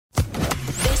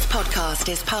podcast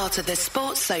is part of the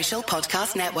Sports Social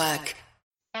Podcast Network.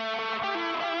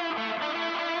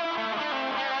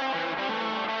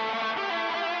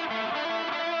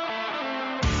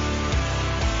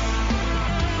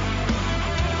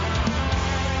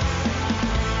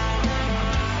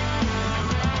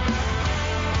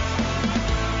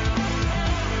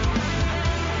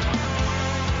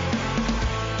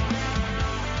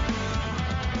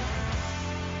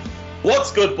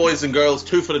 What's good, boys and girls?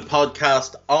 Two-Footed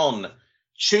Podcast on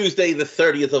Tuesday, the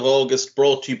 30th of August,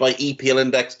 brought to you by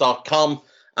EPLindex.com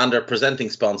and our presenting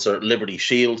sponsor, Liberty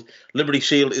Shield. Liberty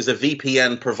Shield is a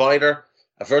VPN provider.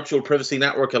 A virtual privacy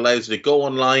network allows you to go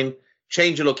online,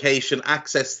 change your location,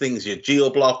 access things you're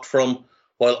geo-blocked from,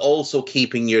 while also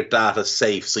keeping your data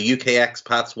safe. So UK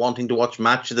expats wanting to watch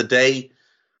Match of the Day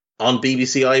on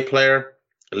BBC iPlayer,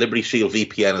 a Liberty Shield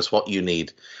VPN is what you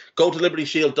need. Go to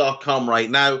libertyshield.com right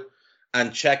now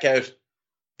and check out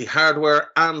the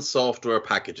hardware and software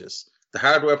packages. The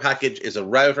hardware package is a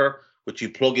router which you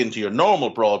plug into your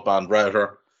normal broadband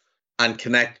router and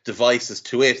connect devices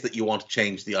to it that you want to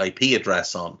change the IP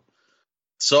address on.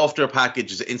 Software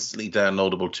package is instantly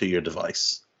downloadable to your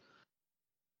device.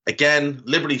 Again,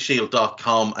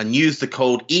 libertyshield.com, and use the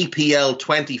code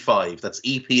EPL25, that's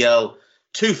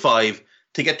EPL25,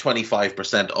 to get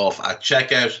 25% off at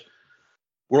checkout.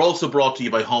 We're also brought to you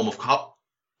by Home of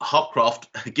Hopcroft,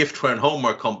 a giftware and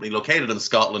homeware company located in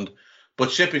Scotland, but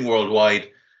shipping worldwide.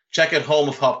 Check out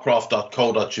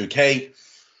homeofhopcroft.co.uk.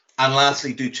 And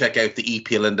lastly, do check out the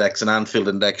EPL Index and Anfield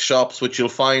Index shops, which you'll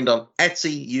find on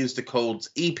Etsy. Use the codes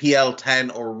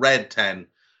EPL10 or RED10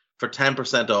 for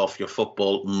 10% off your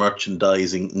football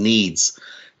merchandising needs.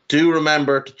 Do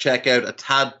remember to check out A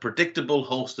Tad Predictable,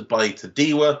 hosted by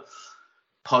Tadiwa,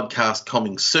 podcast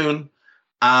coming soon,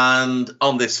 and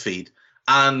on this feed.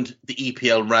 And the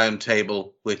EPL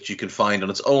Roundtable, which you can find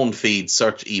on its own feed.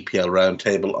 Search EPL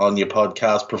Roundtable on your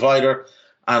podcast provider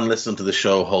and listen to the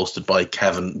show hosted by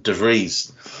Kevin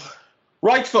DeVries.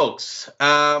 Right, folks,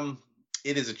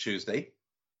 it is a Tuesday.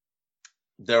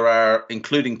 There are,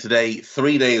 including today,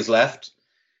 3 days left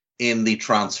in the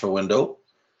transfer window.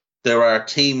 There are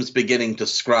teams beginning to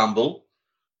scramble.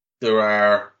 There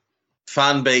are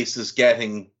fan bases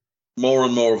getting more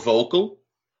and more vocal.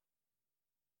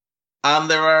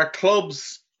 And there are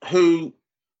clubs who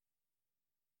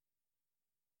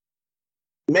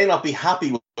may not be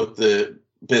happy with the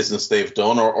business they've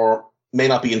done, or may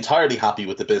not be entirely happy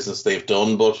with the business they've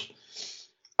done, but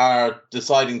are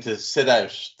deciding to sit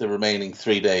out the remaining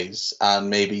 3 days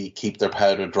and maybe keep their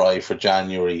powder dry for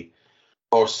January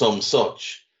or some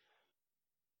such.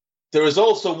 There is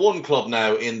also one club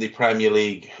now in the Premier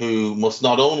League who must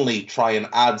not only try and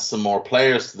add some more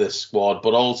players to this squad,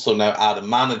 but also now add a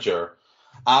manager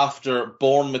after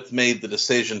Bournemouth made the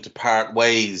decision to part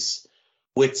ways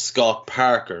with Scott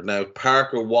Parker. Now,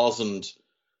 Parker wasn't,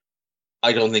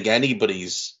 I don't think,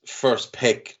 anybody's first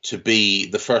pick to be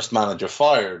the first manager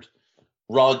fired.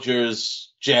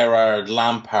 Rodgers, Gerrard,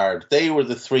 Lampard, they were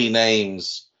the three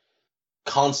names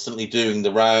constantly doing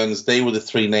the rounds. They were the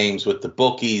three names with the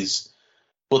bookies.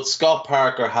 But Scott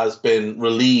Parker has been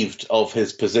relieved of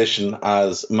his position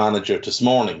as manager this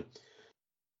morning.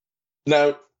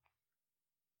 Now,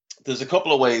 there's a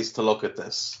couple of ways to look at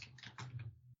this.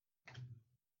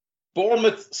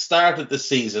 Bournemouth started the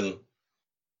season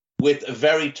with a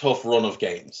very tough run of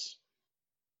games.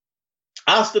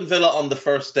 Aston Villa on the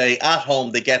first day at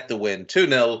home, they get the win,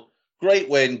 2-0. Great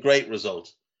win, great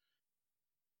result.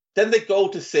 Then they go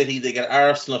to City, they get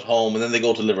Arsenal at home, and then they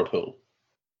go to Liverpool.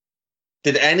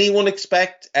 Did anyone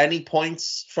expect any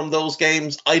points from those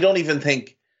games? I don't even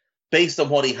think, based on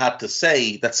what he had to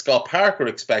say, that Scott Parker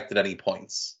expected any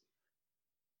points.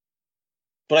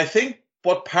 But I think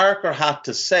what Parker had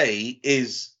to say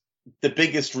is the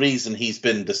biggest reason he's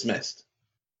been dismissed.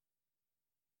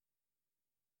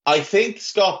 I think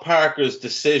Scott Parker's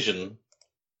decision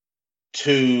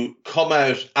to come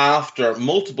out after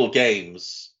multiple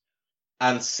games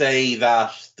and say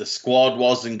that the squad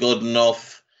wasn't good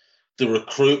enough, the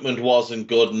recruitment wasn't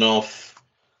good enough,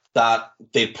 that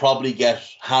they'd probably get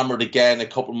hammered again a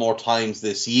couple more times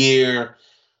this year,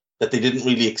 that they didn't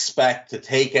really expect to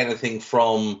take anything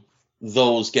from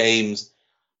those games.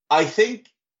 I think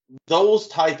those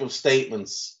type of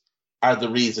statements are the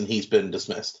reason he's been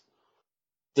dismissed.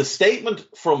 The statement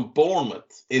from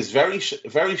Bournemouth is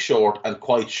very short and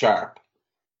quite sharp.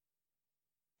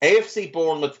 AFC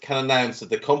Bournemouth can announce that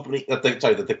the club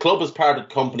has parted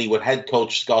company with head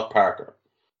coach Scott Parker.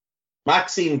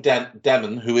 Maxime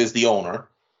Demon, who is the owner,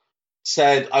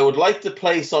 said, "I would like to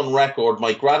place on record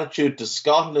my gratitude to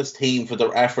Scott and his team for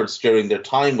their efforts during their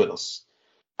time with us.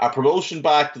 Our promotion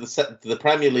back to the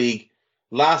Premier League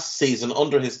last season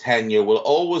under his tenure will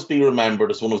always be remembered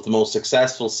as one of the most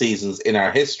successful seasons in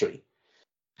our history.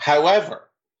 However,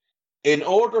 in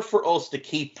order for us to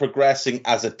keep progressing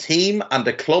as a team and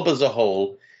a club as a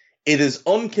whole, it is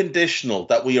unconditional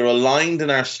that we are aligned in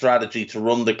our strategy to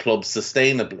run the club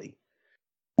sustainably.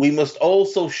 We must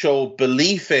also show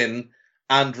belief in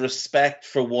and respect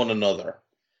for one another.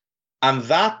 And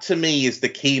that, to me, is the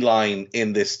key line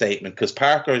in this statement, because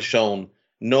Parker has shown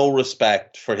no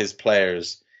respect for his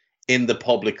players in the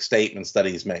public statements that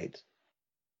he's made.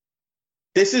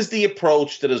 This is the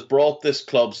approach that has brought this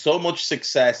club so much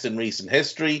success in recent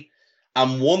history,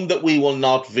 and one that we will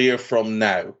not veer from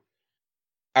now.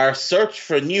 Our search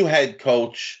for a new head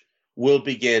coach will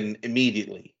begin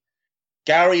immediately.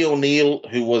 Gary O'Neill,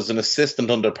 who was an assistant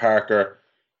under Parker,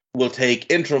 will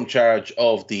take interim charge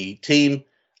of the team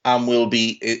and will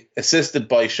be assisted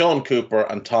by Sean Cooper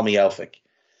and Tommy Elphick.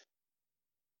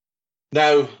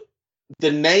 Now,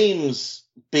 the names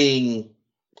being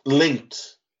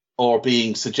linked or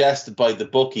being suggested by the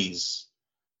bookies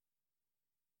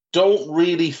don't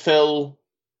really fill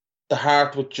the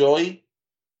heart with joy,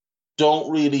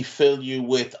 don't really fill you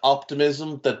with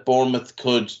optimism that Bournemouth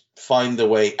could find their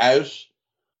way out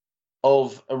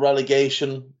of a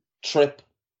relegation trip.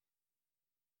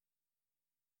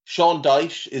 Sean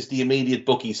Dyche is the immediate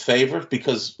bookies' favourite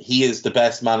because he is the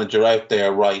best manager out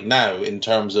there right now in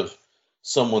terms of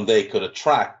someone they could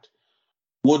attract.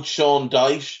 Would Sean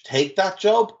Dyche take that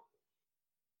job?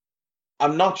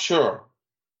 I'm not sure.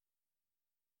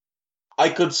 I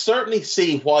could certainly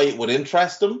see why it would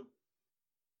interest him.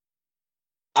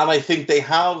 And I think they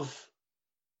have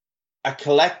a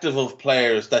collective of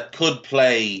players that could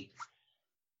play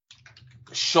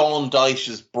Sean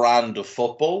Dyche's brand of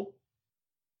football.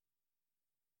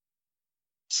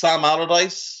 Sam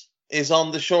Allardyce is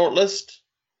on the shortlist.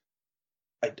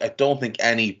 I don't think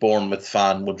any Bournemouth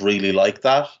fan would really like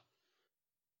that.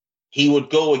 He would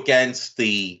go against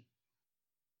the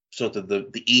sort of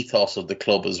the ethos of the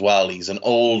club as well. He's an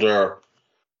older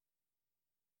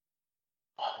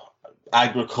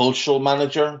agricultural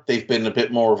manager. They've been a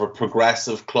bit more of a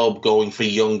progressive club, going for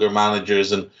younger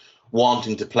managers and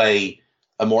wanting to play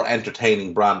a more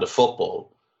entertaining brand of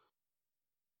football.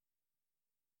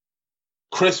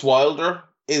 Chris Wilder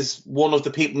is one of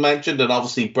the people mentioned, and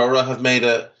obviously Borough have made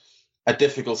a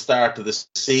difficult start to this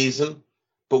season.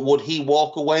 But would he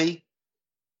walk away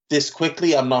this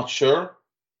quickly? I'm not sure.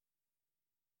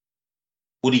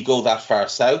 Would he go that far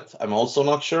south? I'm also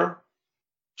not sure.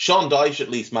 Sean Dyche at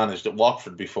least managed at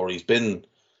Watford before. He's been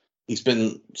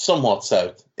somewhat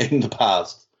south in the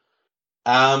past.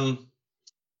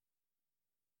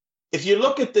 If you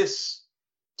look at this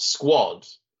squad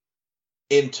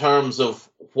in terms of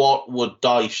what would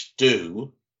Dyche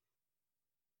do,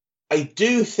 I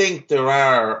do think there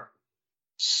are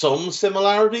some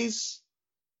similarities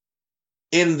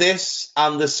in this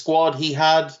and the squad he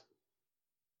had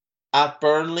at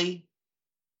Burnley.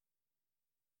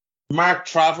 Mark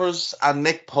Travers and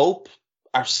Nick Pope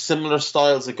are similar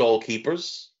styles of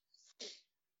goalkeepers.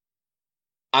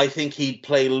 I think he'd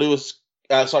play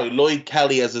Lloyd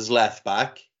Kelly as his left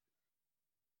back.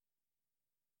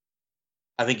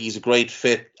 I think he's a great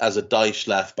fit as a Dyche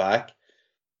left back.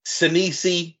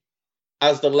 Sinisi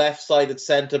as the left-sided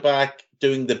centre-back,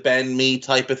 doing the Ben Mee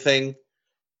type of thing.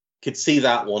 Could see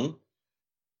that one.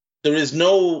 There is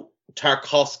no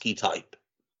Tarkowski type.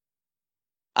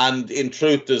 And in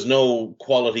truth, there's no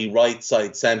quality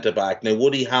right-side centre-back. Now,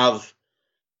 would he have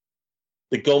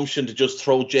the gumption to just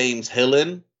throw James Hill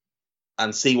in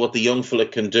and see what the young fella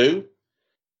can do?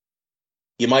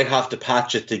 You might have to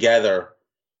patch it together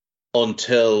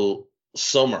until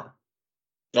summer,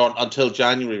 or until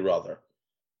January rather,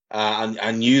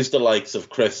 and use the likes of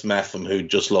Chris Meffam, who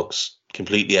just looks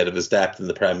completely out of his depth in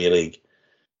the Premier League.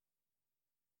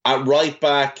 At right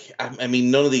back, I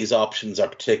mean, none of these options are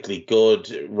particularly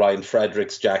good. Ryan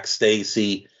Fredericks, Jack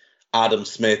Stacey, Adam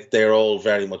Smith, they're all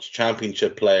very much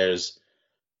championship players.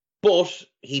 But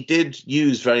he did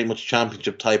use very much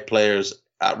championship type players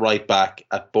at right back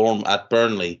at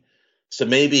Burnley. So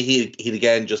maybe he'd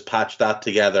again just patch that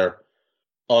together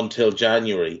until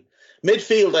January.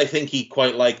 Midfield, I think he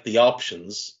quite liked the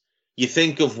options. You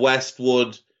think of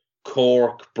Westwood,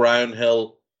 Cork,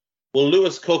 Brownhill. Well,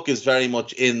 Lewis Cook is very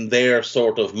much in their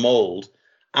sort of mould,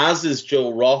 as is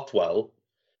Joe Rothwell.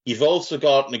 You've also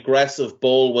got an aggressive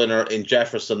ball winner in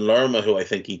Jefferson Lerma, who I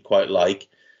think he'd quite like.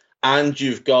 And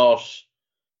you've got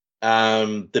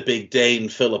the big Dane,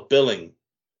 Philip Billing.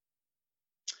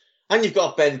 And you've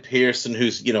got Ben Pearson,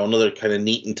 who's, another kind of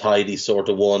neat and tidy sort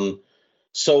of one.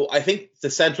 So I think the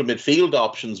central midfield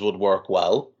options would work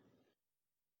well.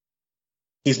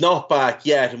 He's not back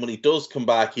yet, and when he does come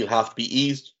back, he'll have to be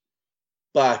eased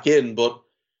back in. But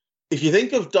if you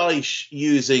think of Dyche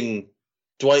using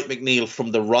Dwight McNeil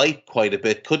from the right quite a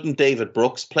bit, couldn't David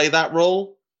Brooks play that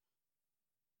role?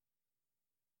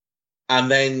 And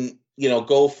then,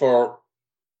 go for...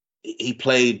 He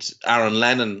played Aaron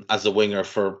Lennon as a winger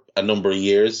for a number of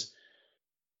years.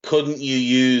 Couldn't you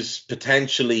use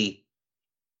potentially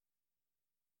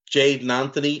Jaden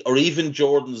Anthony or even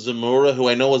Jordan Zamora, who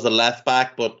I know is a left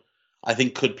back, but I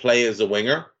think could play as a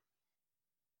winger?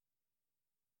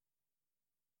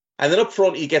 And then up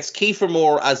front, he gets Kiefer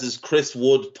Moore as his Chris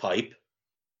Wood type.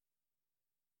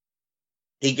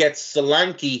 He gets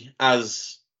Solanke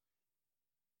as...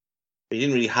 He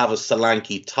didn't really have a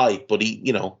Solanke type, but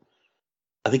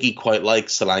I think he quite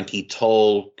likes Solanke.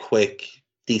 Tall, quick,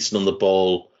 decent on the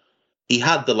ball. He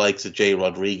had the likes of Jay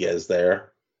Rodriguez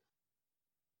there.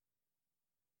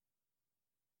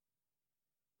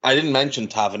 I didn't mention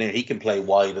Tavernier. He can play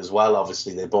wide as well,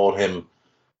 obviously. They bought him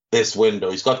this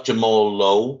window. He's got Jamal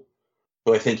Lowe,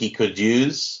 who I think he could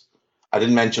use. I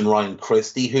didn't mention Ryan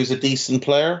Christie, who's a decent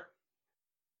player.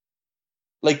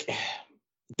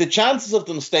 The chances of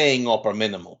them staying up are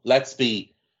minimal. Let's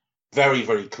be very,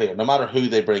 very clear. No matter who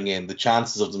they bring in, the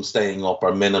chances of them staying up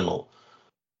are minimal.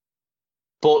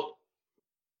 But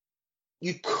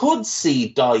you could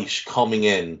see Dyche coming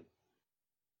in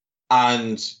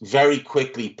and very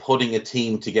quickly putting a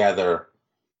team together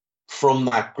from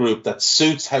that group that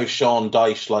suits how Sean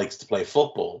Dyche likes to play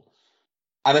football.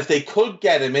 And if they could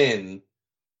get him in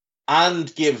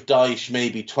and give Dyche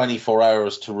maybe 24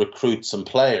 hours to recruit some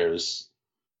players,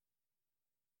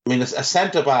 I mean, a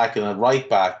centre-back and a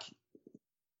right-back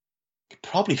could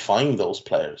probably find those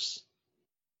players.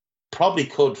 Probably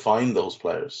could find those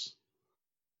players.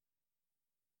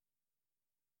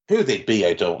 Who they'd be,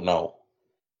 I don't know.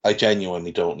 I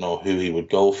genuinely don't know who he would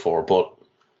go for, but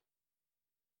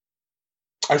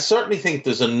I certainly think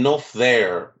there's enough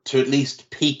there to at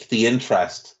least pique the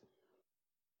interest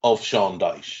of Sean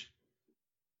Dyche,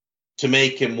 to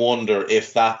make him wonder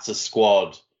if that's a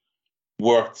squad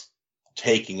worth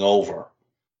taking over.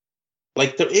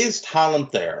 There is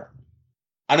talent there.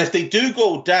 And if they do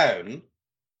go down,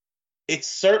 it's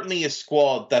certainly a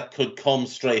squad that could come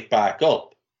straight back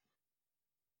up.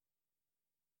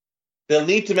 They'll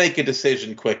need to make a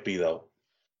decision quickly, though.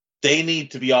 They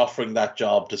need to be offering that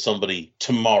job to somebody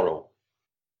tomorrow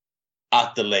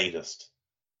at the latest.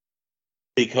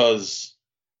 Because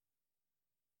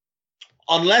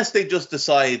unless they just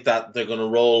decide that they're going to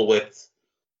roll with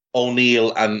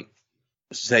O'Neill and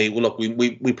say, well, look,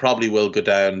 we probably will go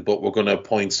down, but we're going to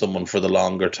appoint someone for the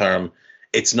longer term.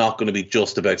 It's not going to be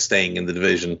just about staying in the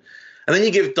division. And then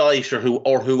you give Dyche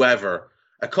or whoever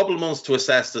a couple of months to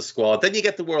assess the squad. Then you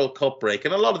get the World Cup break,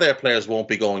 and a lot of their players won't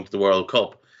be going to the World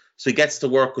Cup. So he gets to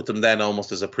work with them then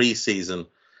almost as a pre-season.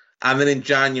 And then in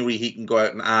January, he can go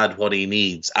out and add what he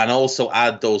needs, and also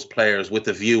add those players with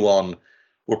a view on,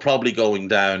 we're probably going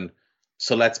down,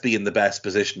 so let's be in the best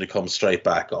position to come straight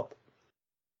back up.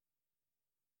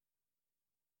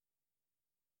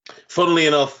 Funnily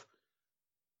enough,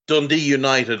 Dundee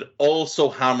United, also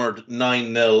hammered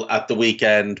 9-0 at the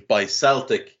weekend by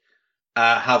Celtic,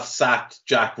 have sacked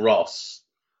Jack Ross.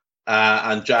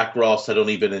 And Jack Ross had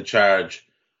only been in charge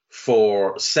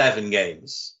for 7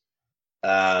 games.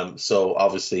 So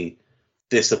obviously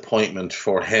disappointment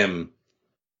for him.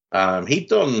 He'd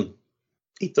done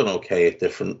okay at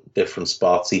different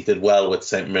spots. He did well with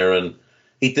St Mirren.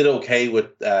 He did okay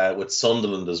with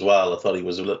Sunderland as well. I thought he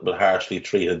was a little bit harshly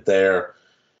treated there.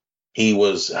 He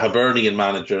was Hibernian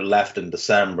manager, left in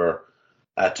December,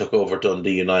 took over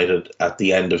Dundee United at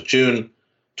the end of June,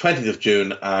 20th of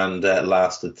June, and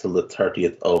lasted till the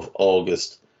 30th of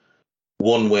August.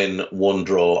 1 win, 1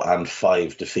 draw, and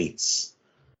 5 defeats.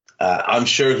 I'm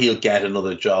sure he'll get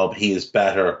another job. He is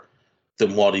better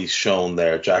than what he's shown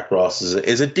there. Jack Ross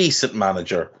is a decent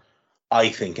manager, I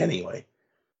think, anyway.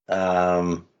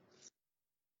 The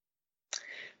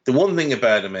one thing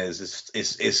about him is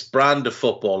his brand of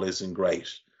football isn't great.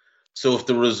 So if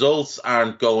the results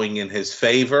aren't going in his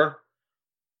favour,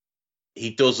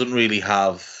 he doesn't really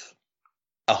have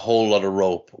a whole lot of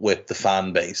rope with the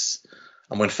fan base.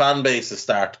 And when fan bases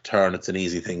start to turn, it's an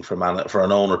easy thing for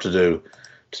an owner to do,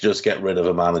 to just get rid of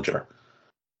a manager.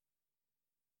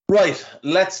 Right,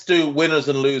 let's do winners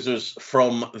and losers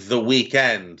from the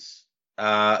weekend.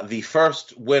 The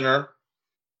first winner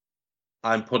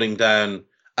I'm putting down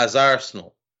as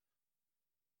Arsenal.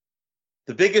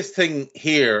 The biggest thing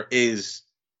here is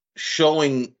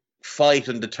showing fight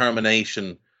and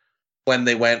determination when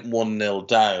they went 1-0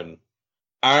 down.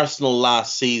 Arsenal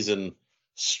last season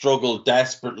struggled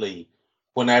desperately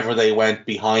whenever they went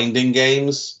behind in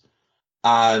games.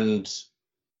 And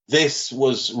this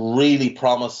was really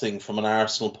promising from an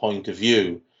Arsenal point of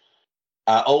view.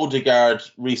 Odegaard,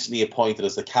 recently appointed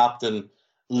as the captain,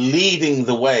 leading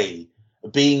the way,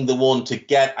 being the one to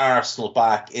get Arsenal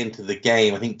back into the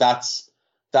game. I think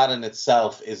that in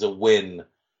itself is a win.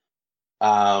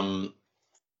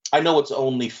 I know it's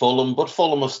only Fulham, but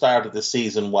Fulham have started the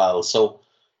season well. So,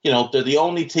 they're the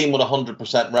only team with a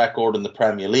 100% record in the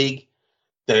Premier League.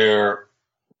 They're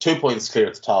 2 points clear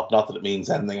at the top. Not that it means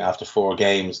anything after 4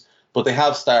 games, but they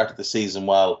have started the season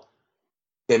well.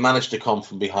 They managed to come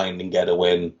from behind and get a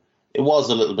win. It was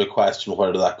a little bit questionable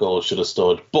whether that goal should have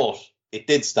stood, but it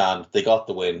did stand. They got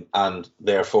the win, and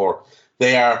therefore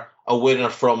they are a winner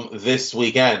from this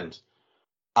weekend.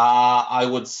 I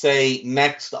would say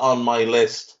next on my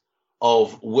list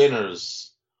of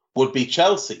winners would be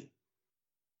Chelsea.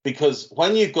 Because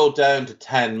when you go down to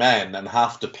 10 men and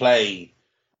have to play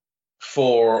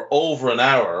for over an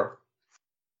hour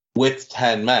with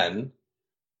 10 men,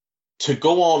 to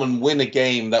go on and win a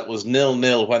game that was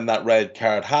 0-0 when that red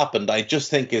card happened, I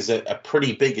just think is a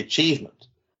pretty big achievement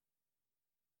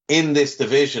in this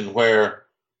division where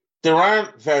there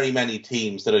aren't very many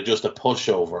teams that are just a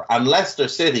pushover. And Leicester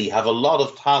City have a lot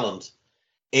of talent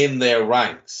in their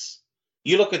ranks.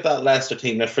 You look at that Leicester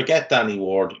team, now forget Danny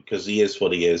Ward because he is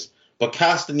what he is, but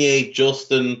Castagne,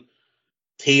 Justin,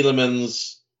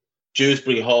 Tielemans,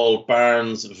 Dewsbury Hall,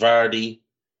 Barnes, Vardy,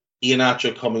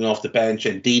 Iheanacho coming off the bench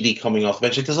and Didi coming off the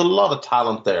bench. There's a lot of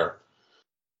talent there.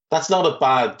 That's not a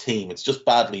bad team. It's just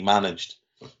badly managed.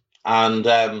 And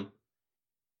I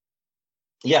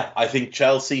think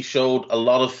Chelsea showed a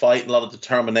lot of fight, a lot of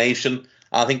determination.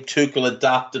 I think Tuchel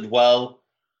adapted well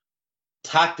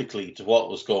tactically to what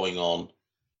was going on.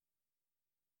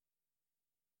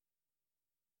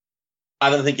 I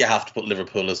don't think you have to put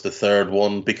Liverpool as the third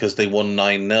one because they won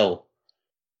 9-0.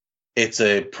 It's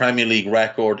a Premier League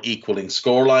record equaling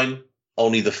scoreline.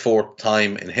 Only the 4th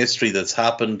time in history that's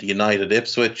happened. United,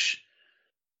 Ipswich.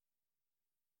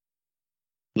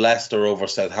 Leicester over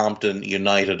Southampton.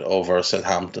 United over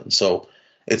Southampton. So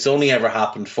it's only ever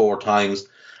happened 4 times.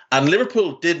 And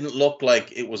Liverpool didn't look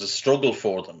like it was a struggle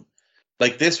for them.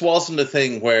 Like, this wasn't a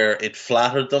thing where it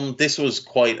flattered them. This was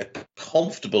quite a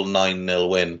comfortable 9-0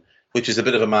 win, which is a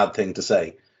bit of a mad thing to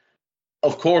say.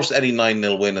 Of course, any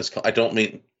 9-0 win is...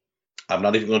 I'm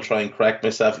not even going to try and correct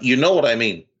myself. You know what I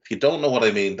mean. If you don't know what I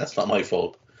mean, that's not my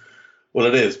fault. Well,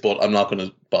 it is, but I'm not going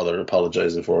to bother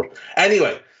apologising for it.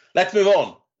 Anyway, let's move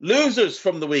on. Losers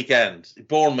from the weekend.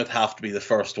 Bournemouth have to be the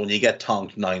first one. You get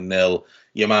tonked 9-0.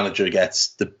 Your manager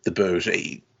gets the boot.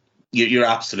 You're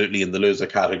absolutely in the loser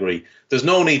category. There's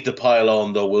no need to pile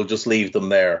on, though. We'll just leave them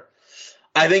there.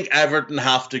 I think Everton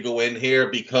have to go in here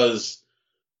because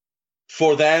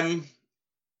for them,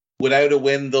 without a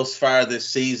win thus far this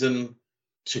season,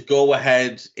 to go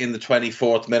ahead in the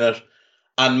 24th minute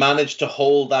and manage to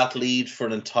hold that lead for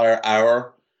an entire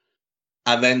hour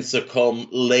and then succumb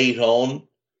late on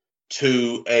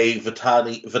to a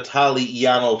Vitali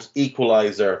Janelt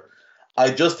equaliser,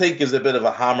 I just think is a bit of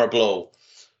a hammer blow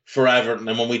for Everton.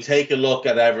 And when we take a look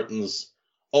at Everton's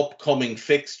upcoming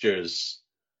fixtures,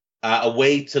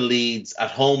 away to Leeds, at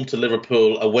home to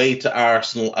Liverpool, away to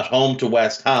Arsenal, at home to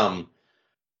West Ham,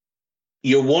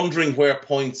 you're wondering where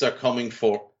points are coming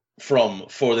from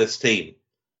for this team.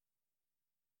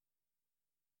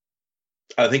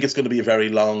 I think it's going to be a very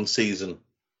long season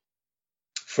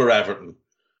for Everton.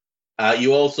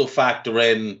 You also factor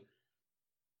in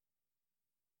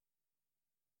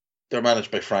they're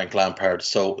managed by Frank Lampard,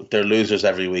 so they're losers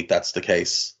every week. That's the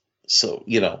case. So,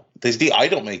 I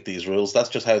don't make these rules. That's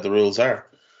just how the rules are.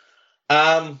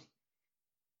 And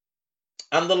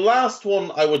the last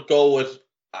one I would go with,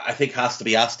 I think, has to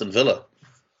be Aston Villa.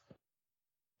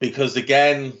 Because,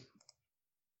 again,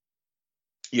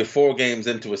 you're 4 games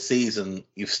into a season.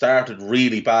 You've started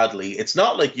really badly. It's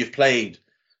not like you've played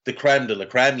the creme de la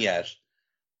creme yet.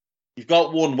 You've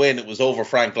got 1 win. It was over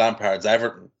Frank Lampard's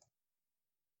Everton.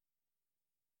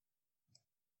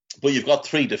 But you've got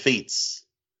 3 defeats.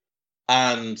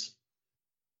 And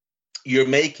you're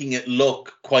making it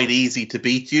look quite easy to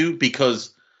beat you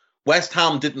because West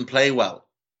Ham didn't play well.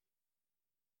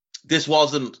 This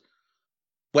wasn't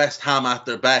West Ham at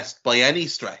their best by any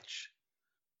stretch.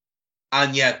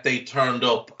 And yet they turned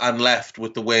up and left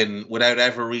with the win without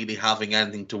ever really having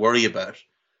anything to worry about.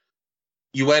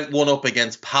 You went 1-up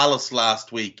against Palace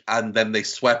last week and then they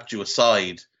swept you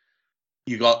aside.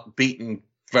 You got beaten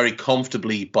very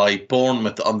comfortably by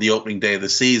Bournemouth on the opening day of the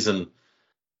season.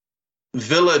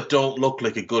 Villa don't look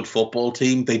like a good football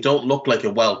team. They don't look like a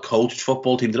well-coached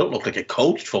football team. They don't look like a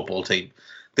coached football team.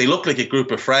 They look like a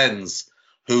group of friends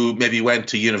who maybe went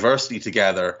to university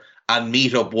together and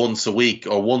meet up once a week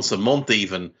or once a month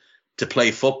even to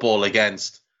play football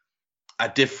against a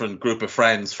different group of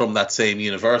friends from that same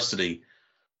university.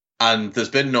 And there's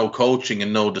been no coaching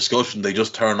and no discussion. They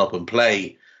just turn up and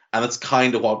play. And it's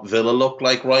kind of what Villa look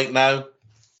like right now.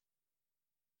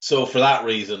 So for that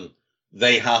reason,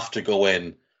 they have to go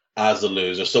in as a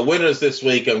loser. So winners this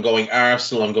week, I'm going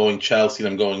Arsenal, I'm going Chelsea,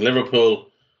 and I'm going Liverpool.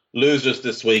 Losers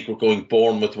this week, we're going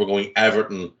Bournemouth, we're going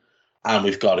Everton, and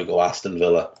we've got to go Aston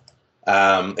Villa.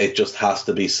 It just has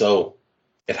to be so.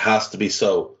 It has to be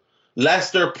so.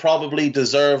 Leicester probably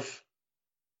deserve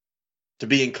to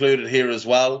be included here as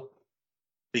well,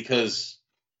 because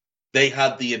they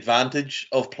had the advantage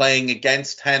of playing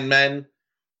against 10 men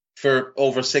for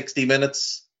over 60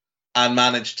 minutes and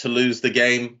managed to lose the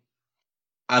game.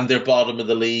 And they're bottom of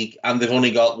the league, and they've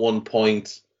only got 1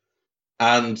 point.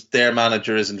 And their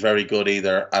manager isn't very good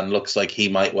either, and looks like he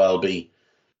might well be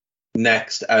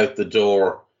next out the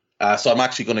door. So I'm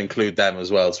actually going to include them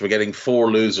as well. So we're getting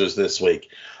 4 losers this week.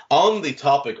 On the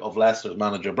topic of Leicester's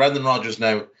manager, Brendan Rodgers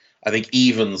now, I think,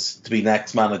 evens to be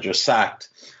next manager sacked.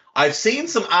 I've seen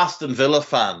some Aston Villa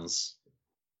fans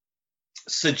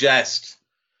suggest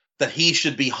that he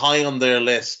should be high on their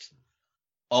list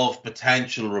of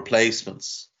potential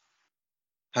replacements.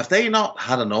 Have they not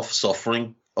had enough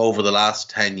suffering over the last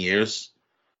 10 years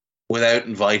without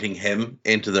inviting him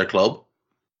into their club?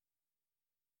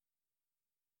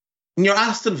 And you're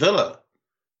Aston Villa.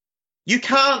 You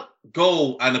can't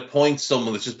go and appoint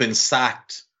someone that's just been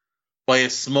sacked by a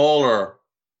smaller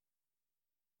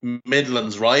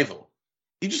Midlands rival.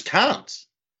 You just can't.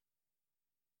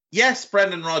 Yes,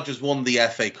 Brendan Rodgers won the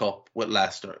FA Cup with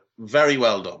Leicester. Very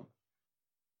well done.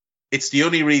 It's the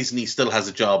only reason he still has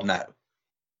a job now.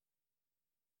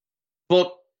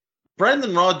 But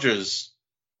Brendan Rodgers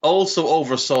also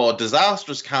oversaw a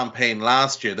disastrous campaign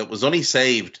last year that was only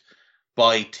saved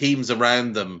by teams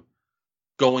around them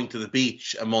going to the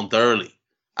beach a month early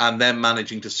and then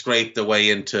managing to scrape their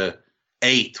way into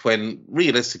 8th when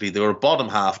realistically they were a bottom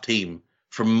half team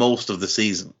for most of the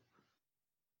season.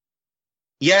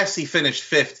 Yes, he finished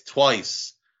 5th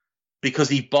twice because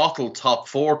he bottled top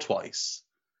 4 twice.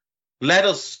 Let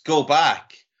us go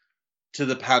back to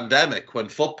the pandemic when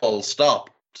football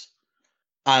stopped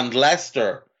and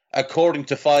Leicester, according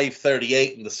to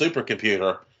 538 in the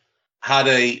supercomputer, had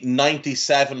a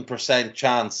 97%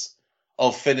 chance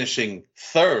of finishing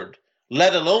 3rd,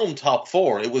 let alone top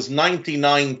 4. It was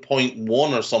 99.1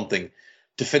 or something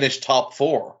to finish top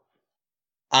 4.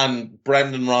 And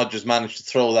Brendan Rodgers managed to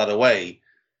throw that away.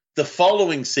 The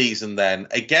following season then,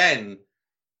 again,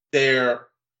 they're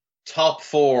top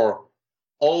 4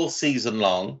 all season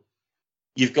long.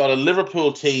 You've got a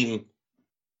Liverpool team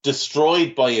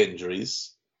destroyed by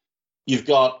injuries. You've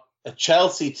got a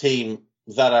Chelsea team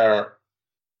that are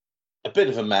a bit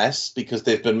of a mess because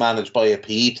they've been managed by a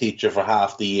PE teacher for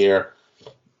half the year.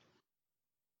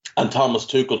 And Thomas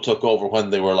Tuchel took over when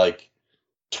they were like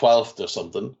 12th or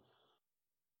something.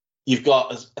 You've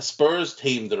got a Spurs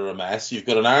team that are a mess. You've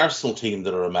got an Arsenal team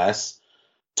that are a mess.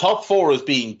 Top 4 is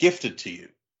being gifted to you.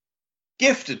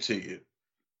 Gifted to you.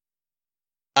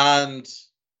 And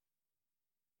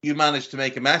you manage to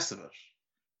make a mess of it.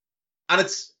 And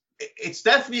it's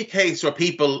definitely a case where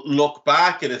people look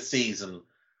back at a season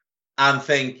and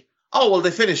think, oh, well,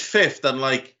 they finished 5th and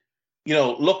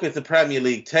look at the Premier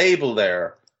League table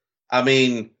there. I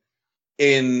mean,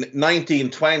 in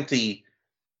 1920,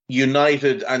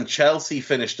 United and Chelsea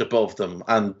finished above them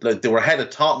and they were ahead of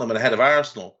Tottenham and ahead of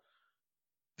Arsenal.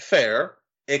 Fair,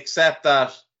 except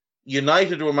that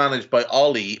United were managed by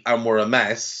Ollie and were a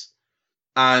mess,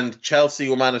 and Chelsea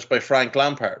were managed by Frank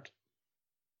Lampard,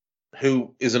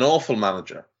 who is an awful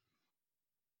manager.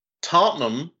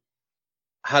 Tottenham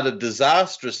had a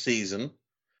disastrous season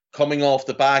coming off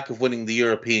the back of winning the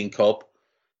European Cup,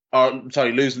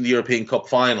 losing the European Cup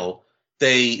final.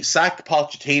 They sacked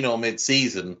Pochettino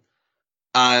mid-season,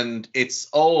 and it's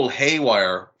all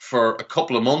haywire for a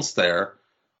couple of months there.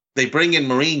 They bring in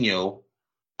Mourinho,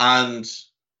 and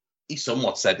he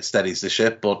somewhat steadies the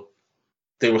ship, but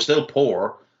they were still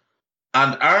poor.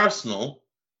 And Arsenal,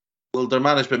 well, they're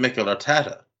managed by Mikel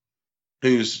Arteta,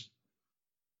 who's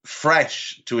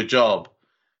fresh to a job.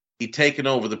 He'd taken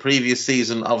over the previous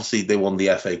season. Obviously, they won the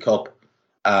FA Cup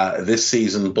this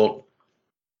season, but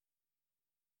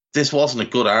this wasn't a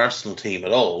good Arsenal team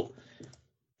at all.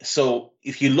 So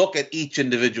if you look at each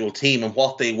individual team and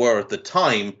what they were at the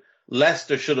time,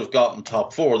 Leicester should have gotten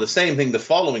top 4. The same thing the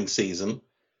following season.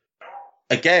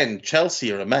 Again,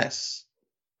 Chelsea are a mess.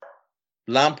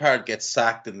 Lampard gets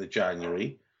sacked in the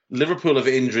January. Liverpool have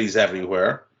injuries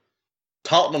everywhere.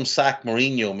 Tottenham sacked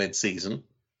Mourinho mid-season.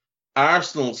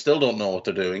 Arsenal still don't know what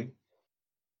they're doing.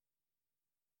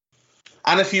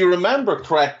 And if you remember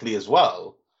correctly as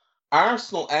well,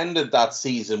 Arsenal ended that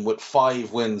season with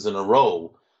 5 wins in a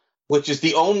row, which is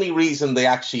the only reason they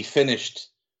actually finished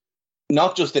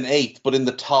not just in 8th, but in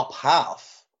the top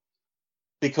half.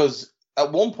 Because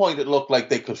at one point it looked like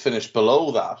they could finish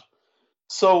below that.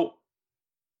 So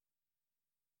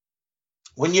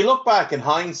when you look back in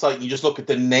hindsight and you just look at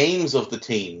the names of the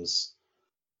teams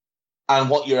and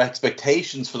what your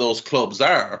expectations for those clubs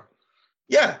are,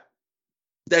 yeah,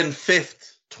 then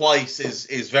 5th twice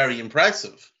is very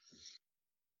impressive.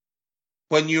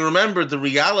 When you remember the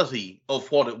reality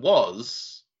of what it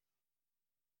was,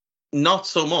 not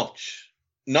so much.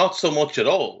 Not so much at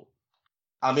all.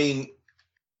 I mean,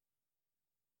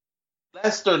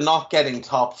 Leicester not getting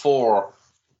top 4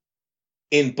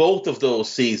 in both of those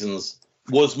seasons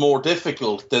was more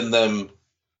difficult than them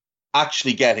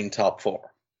actually getting top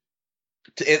 4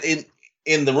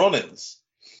 in the run-ins.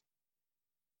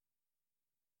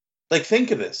 Like,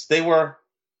 think of this. They were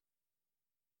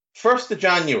 1st of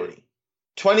January,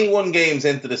 21 games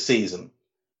into the season.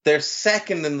 They're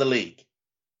 2nd in the league.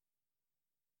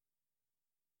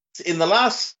 In the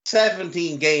last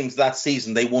 17 games that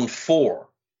season, they won 4.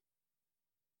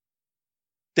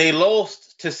 They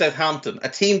lost to Southampton, a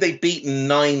team they'd beaten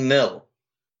 9-0.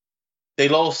 They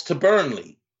lost to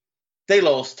Burnley. They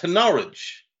lost to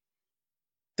Norwich.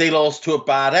 They lost to a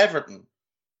bad Everton.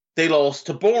 They lost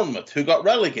to Bournemouth, who got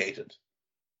relegated.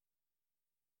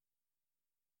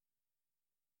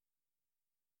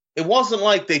 It wasn't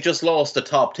like they just lost to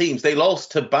top teams. They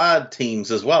lost to bad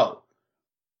teams as well.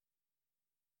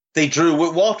 They drew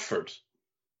with Watford.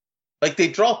 Like, they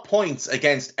dropped points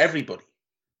against everybody.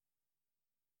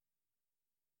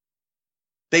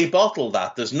 They bottled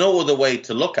that. There's no other way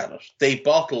to look at it. They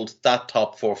bottled that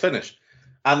top 4 finish.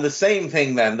 And the same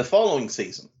thing then the following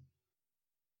season.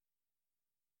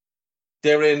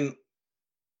 They're in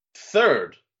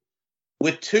 3rd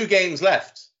with 2 games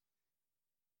left.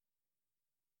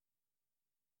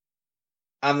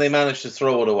 And they managed to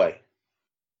throw it away.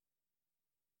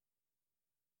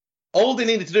 All they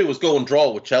needed to do was go and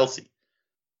draw with Chelsea.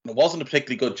 It wasn't a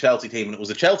particularly good Chelsea team, and it was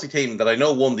a Chelsea team that I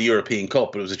know won the European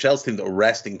Cup, but it was a Chelsea team that were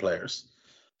resting players.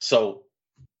 So,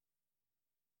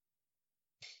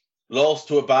 lost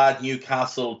to a bad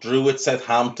Newcastle, drew with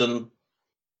Southampton,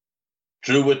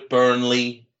 drew with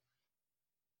Burnley.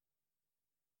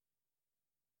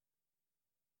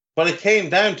 When it came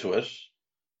down to it,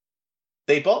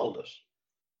 they bottled it.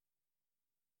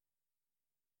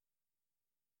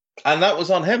 And that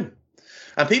was on him.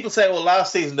 And people say, well,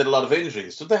 last season did a lot of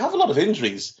injuries. So they have a lot of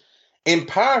injuries, in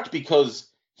part because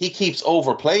he keeps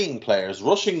overplaying players,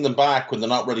 rushing them back when they're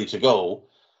not ready to go.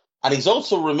 And he's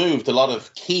also removed a lot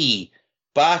of key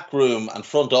backroom and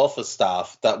front office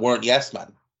staff that weren't yes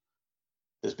men.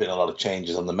 There's been a lot of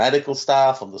changes on the medical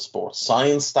staff, on the sports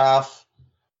science staff.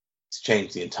 He's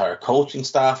changed the entire coaching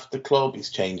staff at the club.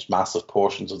 He's changed massive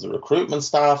portions of the recruitment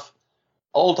staff,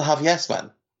 all to have yes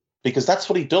men. Because that's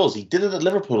what he does. He did it at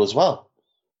Liverpool as well.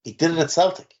 He did it at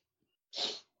Celtic.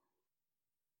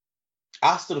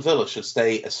 Aston Villa should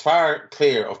stay as far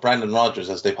clear of Brendan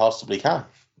Rodgers as they possibly can.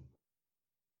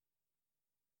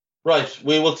 Right,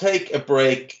 we will take a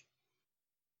break.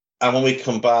 And when we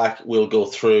come back, we'll go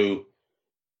through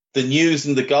the news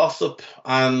and the gossip.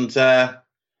 And I'm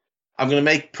going to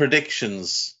make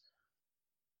predictions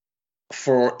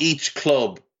for each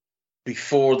club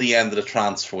before the end of the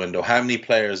transfer window. How many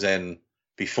players in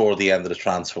before the end of the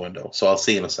transfer window? So I'll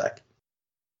see you in a sec.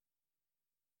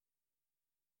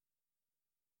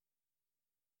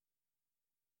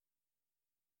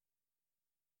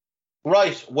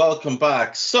 Right, welcome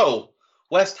back. So,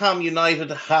 West Ham United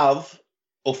have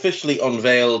officially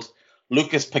unveiled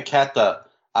Lucas Paqueta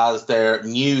as their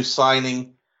new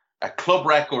signing. A club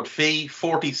record fee,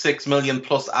 46 million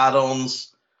plus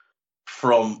add-ons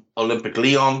from Olympique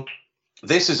Lyon.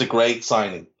 This is a great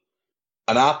signing.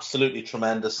 An absolutely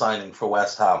tremendous signing for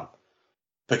West Ham.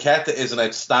 Paqueta is an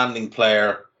outstanding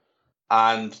player,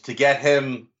 and to get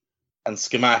him and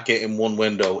Scamacca in one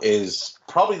window is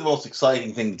probably the most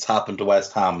exciting thing that's happened to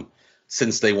West Ham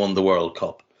since they won the World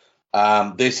Cup.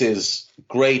 This is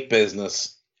great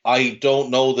business. I don't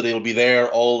know that he'll be there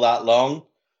all that long,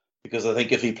 because I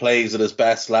think if he plays at his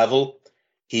best level,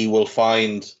 he will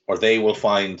find, or they will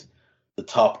find, the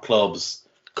top clubs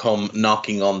come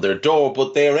knocking on their door.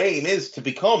 But their aim is to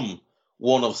become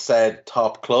one of said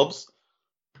top clubs,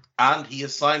 and he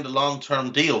has signed a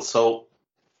long-term deal, so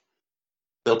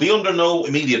they'll be under no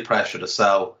immediate pressure to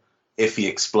sell if he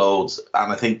explodes.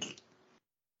 And I think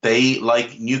they,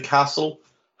 like Newcastle,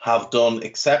 have done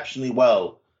exceptionally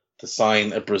well to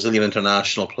sign a Brazilian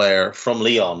international player from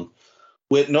Lyon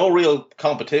with no real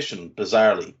competition,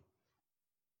 bizarrely.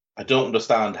 I don't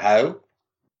understand how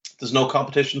there's no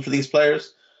competition for these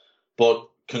players, but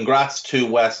congrats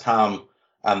to West Ham,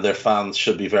 and their fans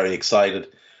should be very excited.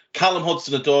 Callum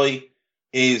Hudson-Odoi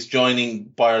is joining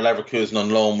Bayer Leverkusen on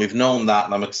loan. We've known that,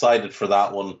 and I'm excited for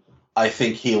that one. I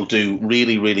think he'll do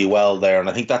really, really well there, and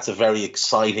I think that's a very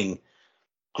exciting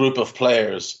group of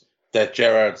players that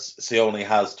Gerard Sione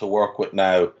has to work with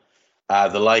now.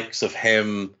 The likes of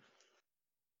him,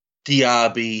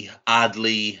 Diaby,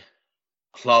 Adli,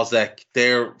 Klozek,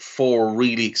 they're four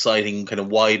really exciting kind of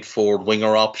wide forward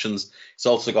winger options. He's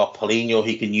also got Paulinho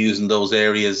he can use in those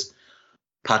areas.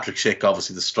 Patrick Schick,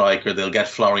 obviously the striker. They'll get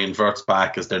Florian Wirtz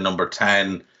back as their number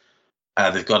 10.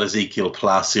 They've got Ezekiel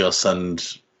Palacios and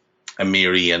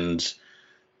Amiri and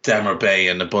Demir Bay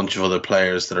and a bunch of other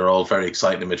players that are all very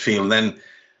exciting in midfield. And then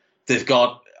they've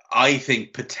got, I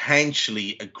think,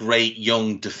 potentially a great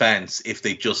young defence if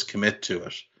they just commit to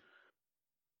it.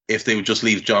 If they would just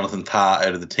leave Jonathan Tah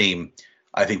out of the team,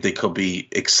 I think they could be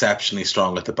exceptionally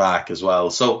strong at the back as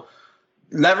well. So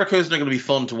Leverkusen are going to be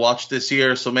fun to watch this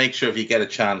year, so make sure if you get a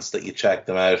chance that you check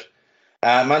them out.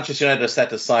 Manchester United are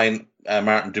set to sign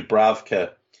Martin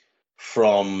Dubravka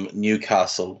from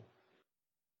Newcastle.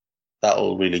 That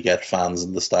will really get fans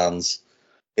in the stands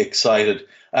excited.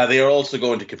 They are also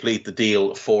going to complete the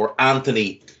deal for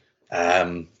Anthony,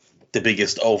 the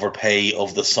biggest overpay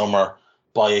of the summer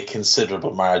by a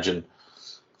considerable margin.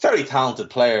 Very talented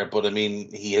player, but I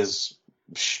mean, he has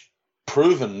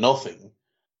proven nothing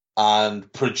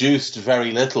and produced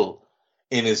very little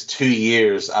in his 2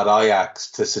 years at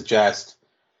Ajax to suggest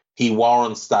he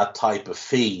warrants that type of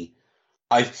fee.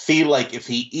 I feel like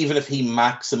even if he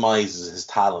maximizes his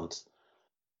talent,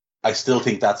 I still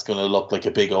think that's going to look like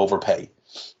a big overpay.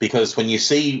 Because when you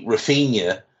see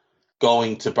Rafinha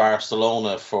going to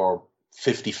Barcelona for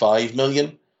 55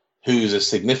 million, who's a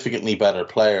significantly better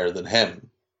player than him,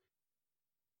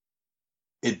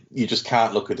 you just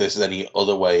can't look at this as any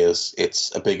other way as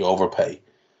it's a big overpay.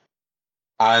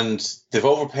 And they've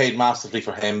overpaid massively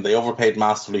for him. They overpaid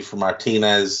massively for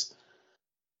Martinez.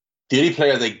 The only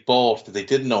player they bought that they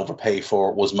didn't overpay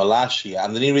for was Malacia.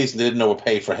 And the only reason they didn't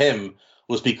overpay for him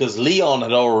was because Lyon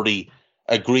had already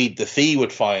agreed the fee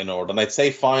with Feyenoord. And I'd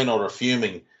say Feyenoord are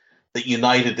fuming that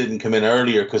United didn't come in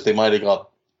earlier because they might have got,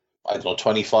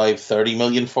 25, 30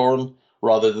 million for him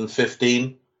rather than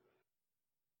 15.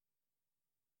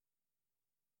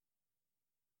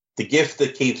 The gift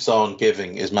that keeps on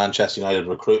giving is Manchester United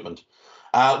recruitment.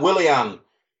 Willian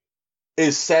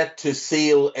is set to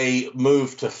seal a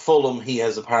move to Fulham. He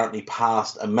has apparently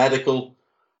passed a medical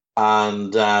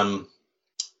and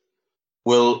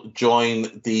will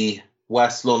join the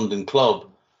West London club.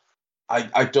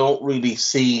 I don't really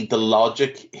see the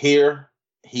logic here.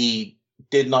 He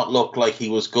did not look like he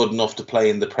was good enough to play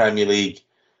in the Premier League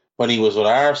when he was with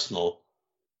Arsenal,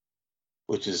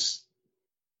 which is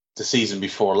the season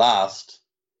before last.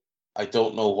 I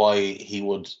don't know why he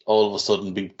would all of a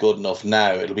sudden be good enough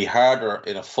now. It'll be harder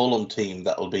in a Fulham team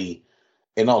that will be,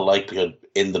 in all likelihood,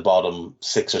 in the bottom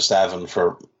 6 or 7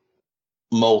 for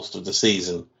most of the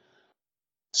season.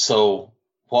 So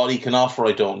what he can offer,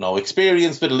 I don't know.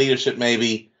 Experience, bit of leadership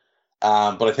maybe.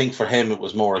 But I think for him, it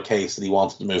was more a case that he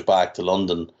wanted to move back to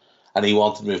London, and he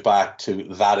wanted to move back to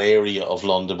that area of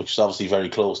London, which is obviously very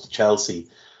close to Chelsea,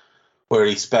 where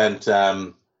he spent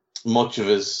much of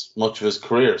his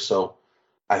career. So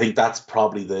I think that's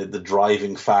probably the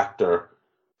driving factor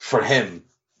for him.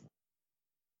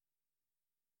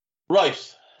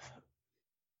 Right.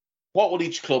 What will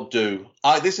each club do?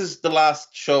 This is the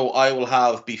last show I will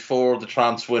have before the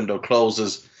transfer window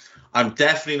closes. I'm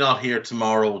definitely not here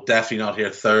tomorrow, definitely not here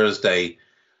Thursday.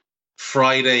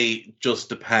 Friday just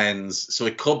depends. So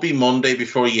it could be Monday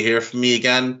before you hear from me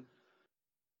again,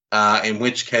 in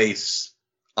which case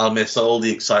I'll miss all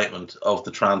the excitement of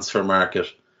the transfer market.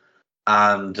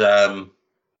 And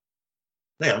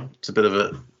it's a bit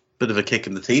of a kick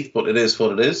in the teeth, but it is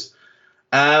what it is.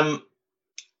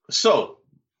 So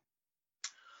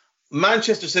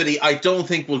Manchester City, I don't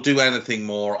think we'll do anything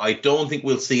more. I don't think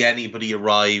we'll see anybody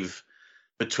arrive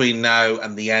between now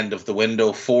and the end of the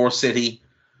window for City.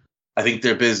 I think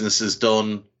their business is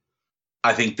done.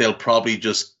 I think they'll probably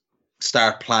just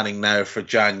start planning now for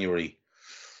January.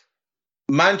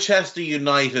 Manchester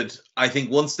United, I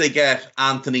think once they get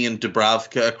Anthony and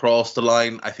Dubravka across the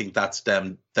line, I think that's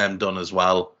them done as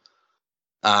well.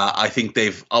 I think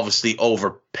they've obviously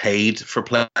overpaid for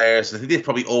players. I think they've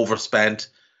probably overspent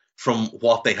from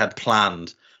what they had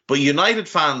planned. But United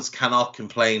fans cannot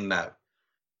complain now.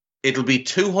 It'll be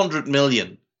 200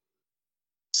 million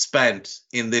spent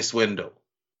in this window.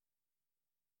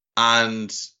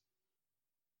 And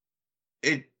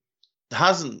it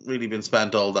hasn't really been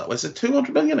spent all that way. Is it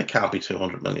 200 million? It can't be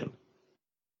 200 million.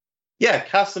 Yeah,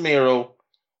 Casemiro,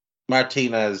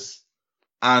 Martinez,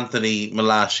 Anthony,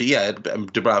 Malacia,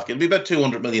 Dubravka. It'll be about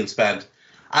 200 million spent.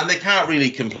 And they can't really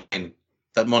complain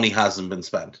that money hasn't been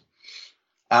spent.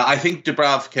 I think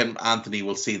Dubravka and Anthony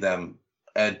will see them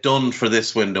done for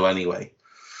this window anyway.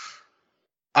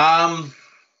 I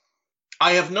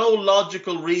have no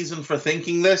logical reason for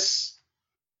thinking this.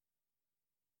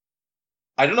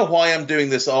 I don't know why I'm doing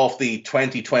this off the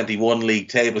 2021 league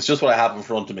table. It's just what I have in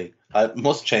front of me. I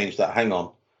must change that. Hang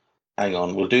on.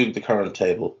 We'll do the current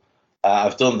table.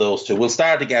 I've done those two. We'll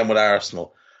start again with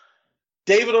Arsenal.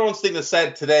 David Ornstein has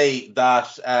said today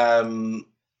that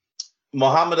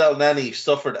Mohamed El-Neni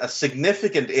suffered a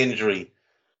significant injury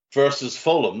versus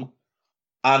Fulham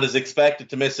and is expected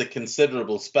to miss a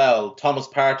considerable spell. Thomas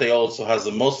Partey also has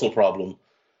a muscle problem,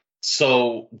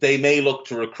 so they may look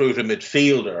to recruit a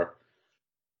midfielder.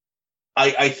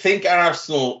 I think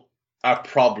Arsenal are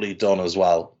probably done as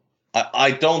well.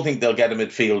 I don't think they'll get a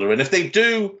midfielder, and if they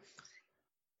do,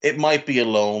 it might be a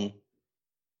loan.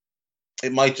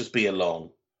 It might just be a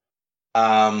loan.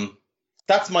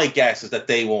 That's my guess, is that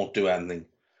they won't do anything.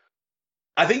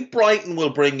 I think Brighton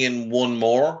will bring in one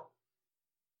more.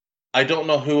 I don't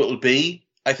know who it'll be.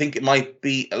 I think it might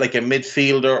be like a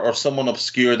midfielder or someone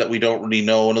obscure that we don't really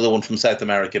know. Another one from South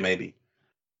America, maybe.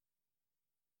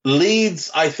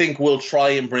 Leeds, I think, will try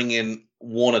and bring in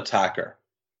one attacker.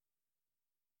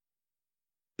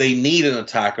 They need an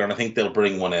attacker, and I think they'll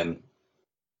bring one in.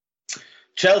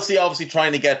 Chelsea obviously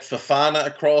trying to get Fofana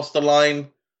across the line.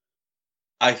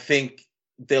 I think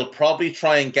they'll probably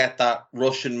try and get that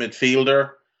Russian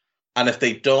midfielder. And if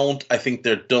they don't, I think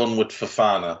they're done with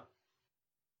Fofana.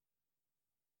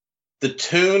 The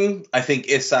Toon, I think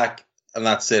Isak, and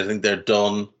that's it. I think they're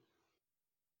done.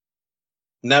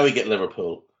 Now we get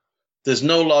Liverpool. There's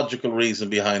no logical reason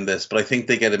behind this, but I think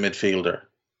they get a midfielder.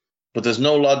 But there's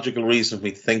no logical reason for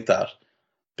me to think that,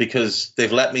 because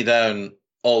they've let me down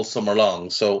all summer long.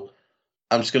 So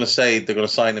I'm just going to say they're going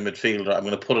to sign a midfielder. I'm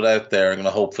going to put it out there. I'm going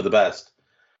to hope for the best.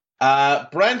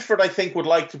 Brentford, I think, would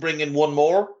like to bring in one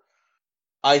more.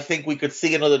 I think we could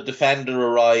see another defender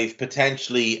arrive,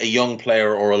 potentially a young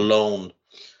player or a loan.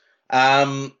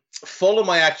 Fulham,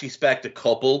 I actually expect a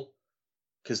couple,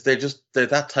 because they're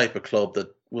that type of club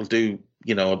that will do,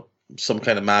 some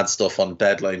kind of mad stuff on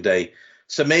deadline day.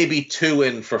 So maybe two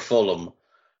in for Fulham.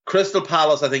 Crystal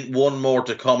Palace, I think one more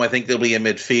to come. I think there'll be a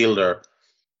midfielder.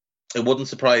 It wouldn't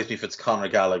surprise me if it's Conor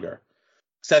Gallagher.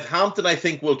 Southampton, I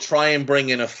think, will try and bring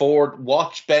in a forward.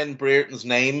 Watch Ben Brereton's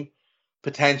name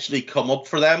potentially come up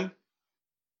for them.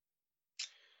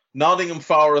 Nottingham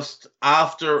Forest,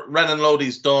 after Renan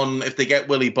Lodi's done, if they get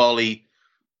Willy Bolly,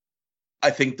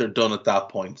 I think they're done at that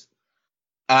point.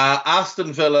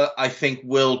 Aston Villa, I think,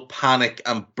 will panic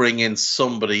and bring in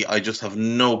somebody. I just have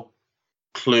no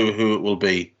clue who it will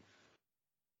be.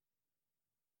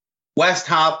 West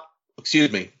Ham, I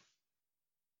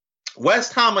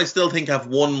still think have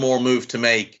one more move to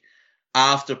make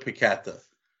after Paqueta.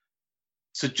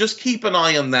 So just keep an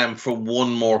eye on them for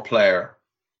one more player.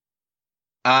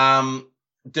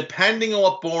 Depending on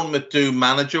what Bournemouth do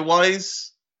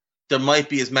manager-wise, there might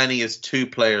be as many as two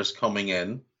players coming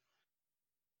in.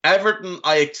 Everton,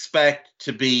 I expect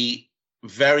to be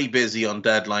very busy on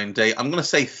deadline day. I'm going to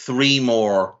say three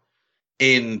more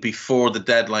in before the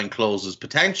deadline closes.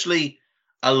 Potentially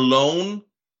a loan.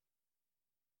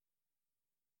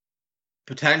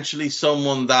 Potentially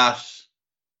someone that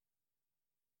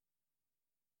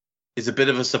is a bit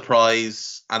of a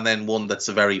surprise, and then one that's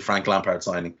a very Frank Lampard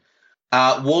signing.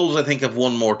 Wolves, I think, have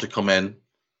one more to come in.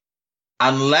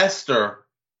 And Leicester,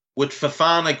 with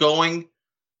Fofana going,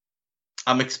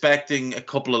 I'm expecting a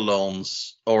couple of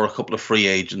loans or a couple of free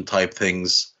agent type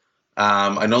things.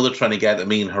 I know they're trying to get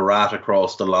Amin Harit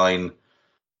across the line,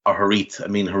 or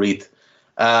Harit.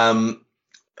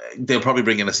 They'll probably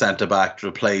bring in a centre-back to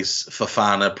replace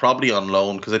Fofana, probably on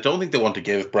loan, because I don't think they want to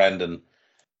give Brendan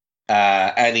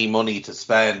any money to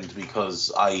spend,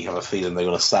 because I have a feeling they're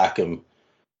going to sack him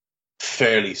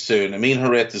fairly soon. Amin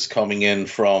Harit is coming in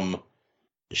from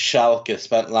Schalke,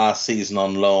 spent last season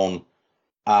on loan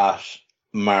at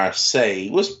Marseille.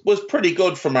 Was pretty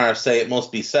good for Marseille, it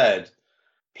must be said.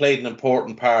 Played an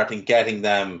important part in getting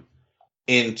them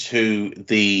into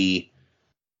the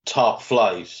top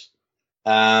flight.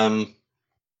 I'm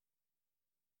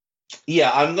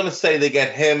going to say they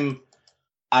get him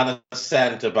and a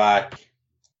centre-back.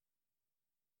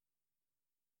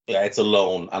 Yeah, it's a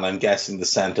loan, and I'm guessing the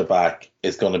centre-back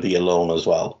is going to be a loan as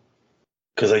well.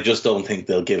 because I just don't think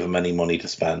they'll give him any money to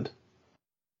spend.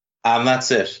 And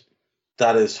that's it.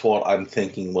 That is what I'm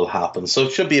thinking will happen. So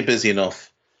it should be a busy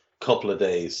enough couple of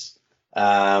days.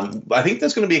 I think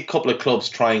there's going to be a couple of clubs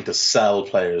trying to sell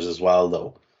players as well,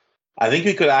 though. I think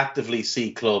we could actively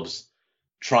see clubs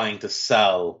trying to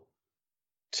sell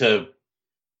to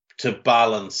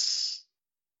balance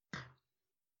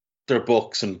their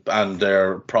books and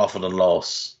their profit and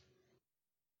loss.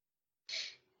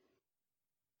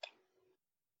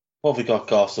 What have we got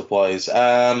gossip-wise?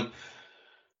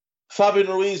 Fabian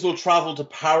Ruiz will travel to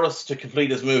Paris to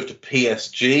complete his move to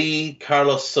PSG.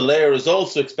 Carlos Soler is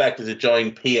also expected to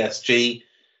join PSG,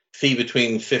 fee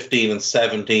between 15 and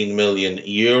 17 million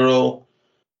euro.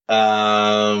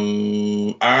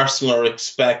 Arsenal are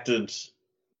exploring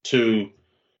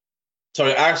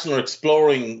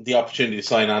the opportunity to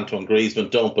sign Antoine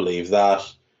Griezmann. Don't believe that.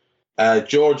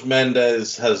 George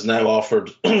Mendes has now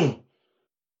offered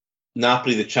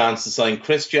Napoli the chance to sign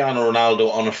Cristiano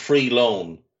Ronaldo on a free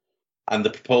loan, and the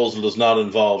proposal does not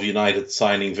involve United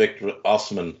signing Victor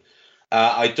Osimhen.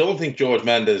 I don't think George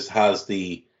Mendes has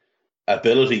the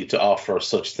ability to offer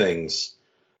such things.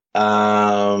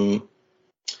 Tottenham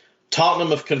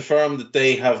have confirmed that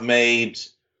they have made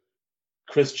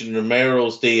Christian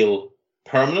Romero's deal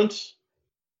permanent.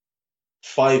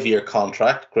 5-year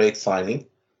contract, great signing.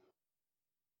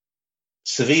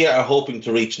 Sevilla are hoping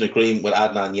to reach an agreement with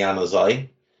Adnan Januzaj.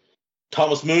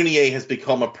 Thomas Meunier has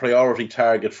become a priority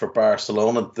target for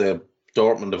Barcelona. The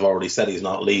Dortmund have already said he's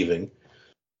not leaving.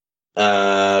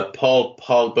 Paul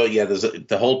Pogba,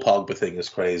 the whole Pogba thing is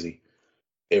crazy.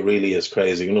 It really is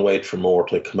crazy. I'm going to wait for more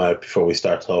to come out before we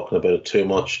start talking about it too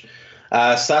much.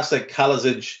 Sasa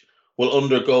Kalajdzic will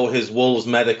undergo his Wolves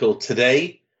medical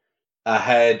today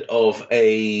ahead of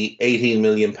a £18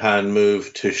 million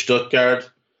move to Stuttgart.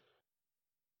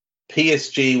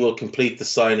 PSG will complete the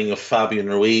signing of Fabian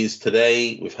Ruiz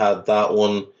today. We've had that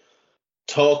one.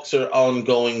 Talks are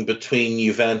ongoing between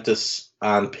Juventus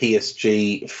and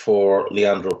PSG for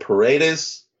Leandro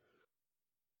Paredes.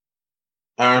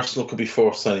 Arsenal could be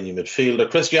forced signing a new midfielder.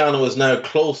 Cristiano is now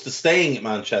close to staying at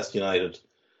Manchester United.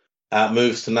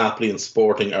 Moves to Napoli and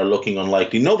Sporting are looking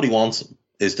unlikely. Nobody wants him,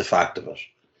 is the fact of it.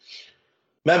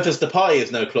 Memphis Depay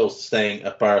is now close to staying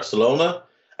at Barcelona.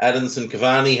 Edinson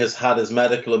Cavani has had his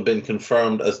medical and been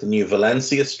confirmed as the new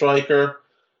Valencia striker.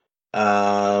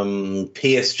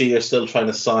 PSG are still trying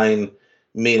to sign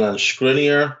Milan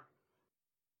Skriniar.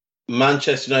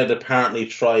 Manchester United apparently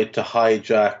tried to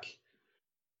hijack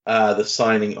the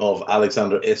signing of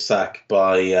Alexander Isak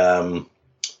by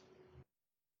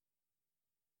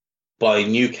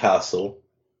Newcastle.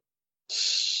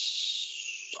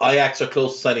 Ajax are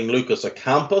close to signing Lucas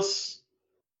Ocampos.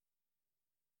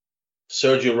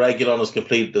 Sergio Reguilon has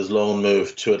completed his loan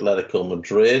move to Atletico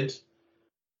Madrid.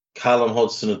 Callum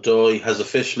Hudson-Odoi has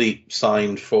officially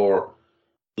signed for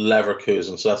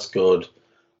Leverkusen, so that's good.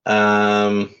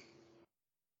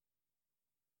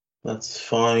 That's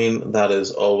fine. That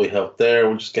is all we have there.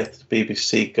 We'll just get to the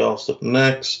BBC gossip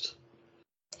next.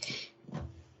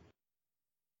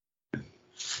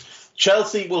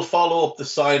 Chelsea will follow up the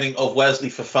signing of Wesley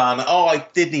Fofana. Oh, I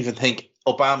didn't even think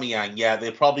Aubameyang. Yeah,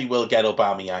 they probably will get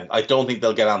Aubameyang. I don't think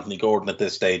they'll get Anthony Gordon at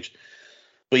this stage.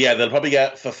 But yeah, they'll probably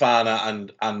get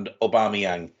Fofana and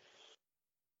Aubameyang.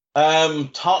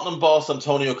 Tottenham boss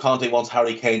Antonio Conte wants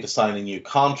Harry Kane to sign a new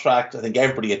contract. I think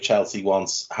everybody at Chelsea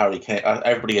wants Harry Kane.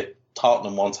 Everybody at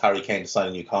Tottenham wants Harry Kane to sign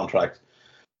a new contract.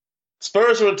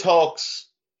 Spurs are in talks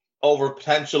over a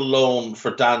potential loan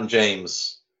for Dan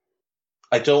James.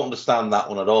 I don't understand that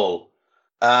one at all.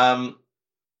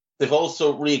 They've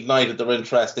also reignited their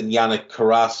interest in Yannick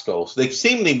Carrasco. So they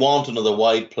seemingly want another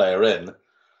wide player in.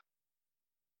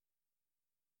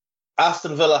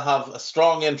 Aston Villa have a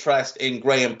strong interest in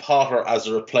Graham Potter as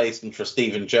a replacement for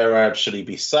Steven Gerrard should he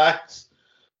be sacked.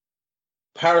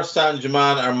 Paris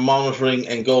Saint-Germain are monitoring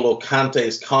N'Golo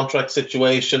Kante's contract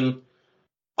situation.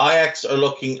 Ajax are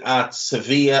looking at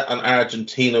Sevilla and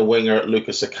Argentina winger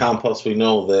Lucas Ocampos. We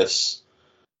know this.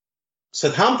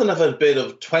 Southampton have a bid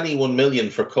of 21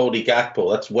 million for Cody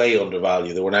Gakpo. That's way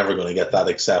undervalued. They were never going to get that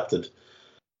accepted.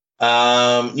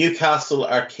 Newcastle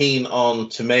are keen on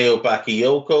Timeo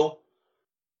Bakayoko,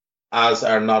 as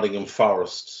are Nottingham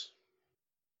Forest.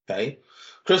 Okay.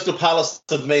 Crystal Palace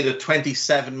have made a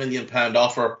 £27 million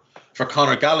offer for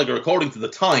Conor Gallagher, according to the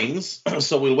Times.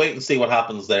 So we'll wait and see what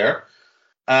happens there.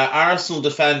 Arsenal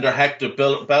defender Hector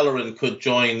Bellerin could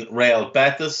join Real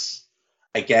Betis.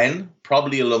 Again,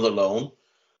 probably another loan.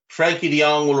 Frankie de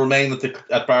Jong will remain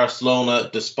at Barcelona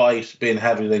despite being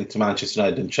heavily linked to Manchester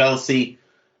United and Chelsea.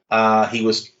 He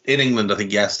was in England, I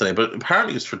think, yesterday, but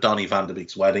apparently it was for Donny van de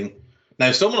Beek's wedding.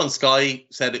 Now, someone on Sky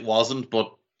said it wasn't,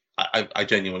 but I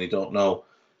genuinely don't know.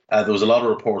 There was a lot of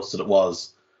reports that it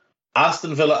was.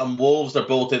 Aston Villa and Wolves are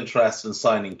both interested in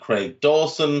signing Craig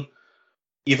Dawson.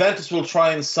 Juventus will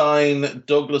try and sign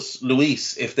Douglas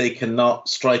Luiz if they cannot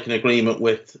strike an agreement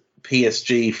with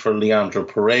PSG for Leandro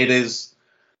Paredes.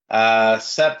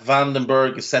 Sepp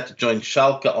Vandenberg is set to join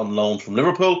Schalke on loan from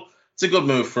Liverpool. It's a good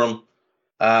move for him.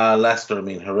 Leicester,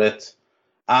 Harit.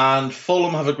 And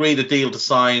Fulham have agreed a deal to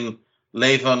sign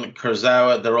Levon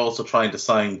Kurzawa. They're also trying to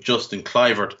sign Justin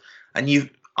Kluivert. And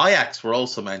Ajax were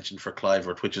also mentioned for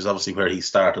Kluivert, which is obviously where he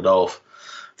started off.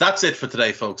 That's it for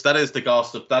today, folks. That is the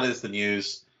gossip. That is the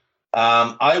news.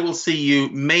 I will see you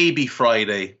maybe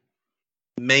Friday,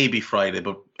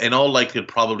 but in all likelihood,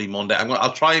 probably Monday.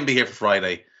 I'll try and be here for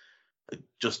Friday. It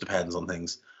just depends on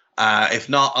things. If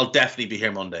not, I'll definitely be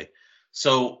here Monday.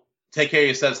 So take care of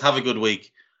yourselves. Have a good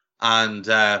week. And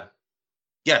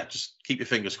just keep your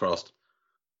fingers crossed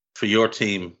for your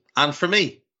team and for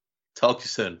me. Talk to you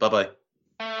soon. Bye-bye.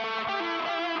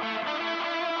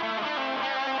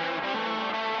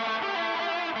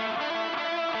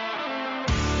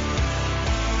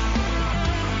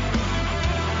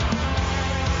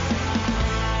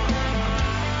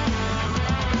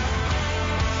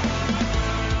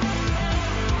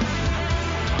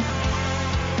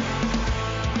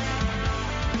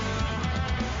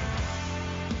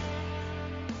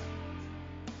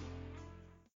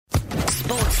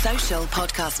 Social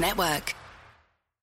Podcast Network.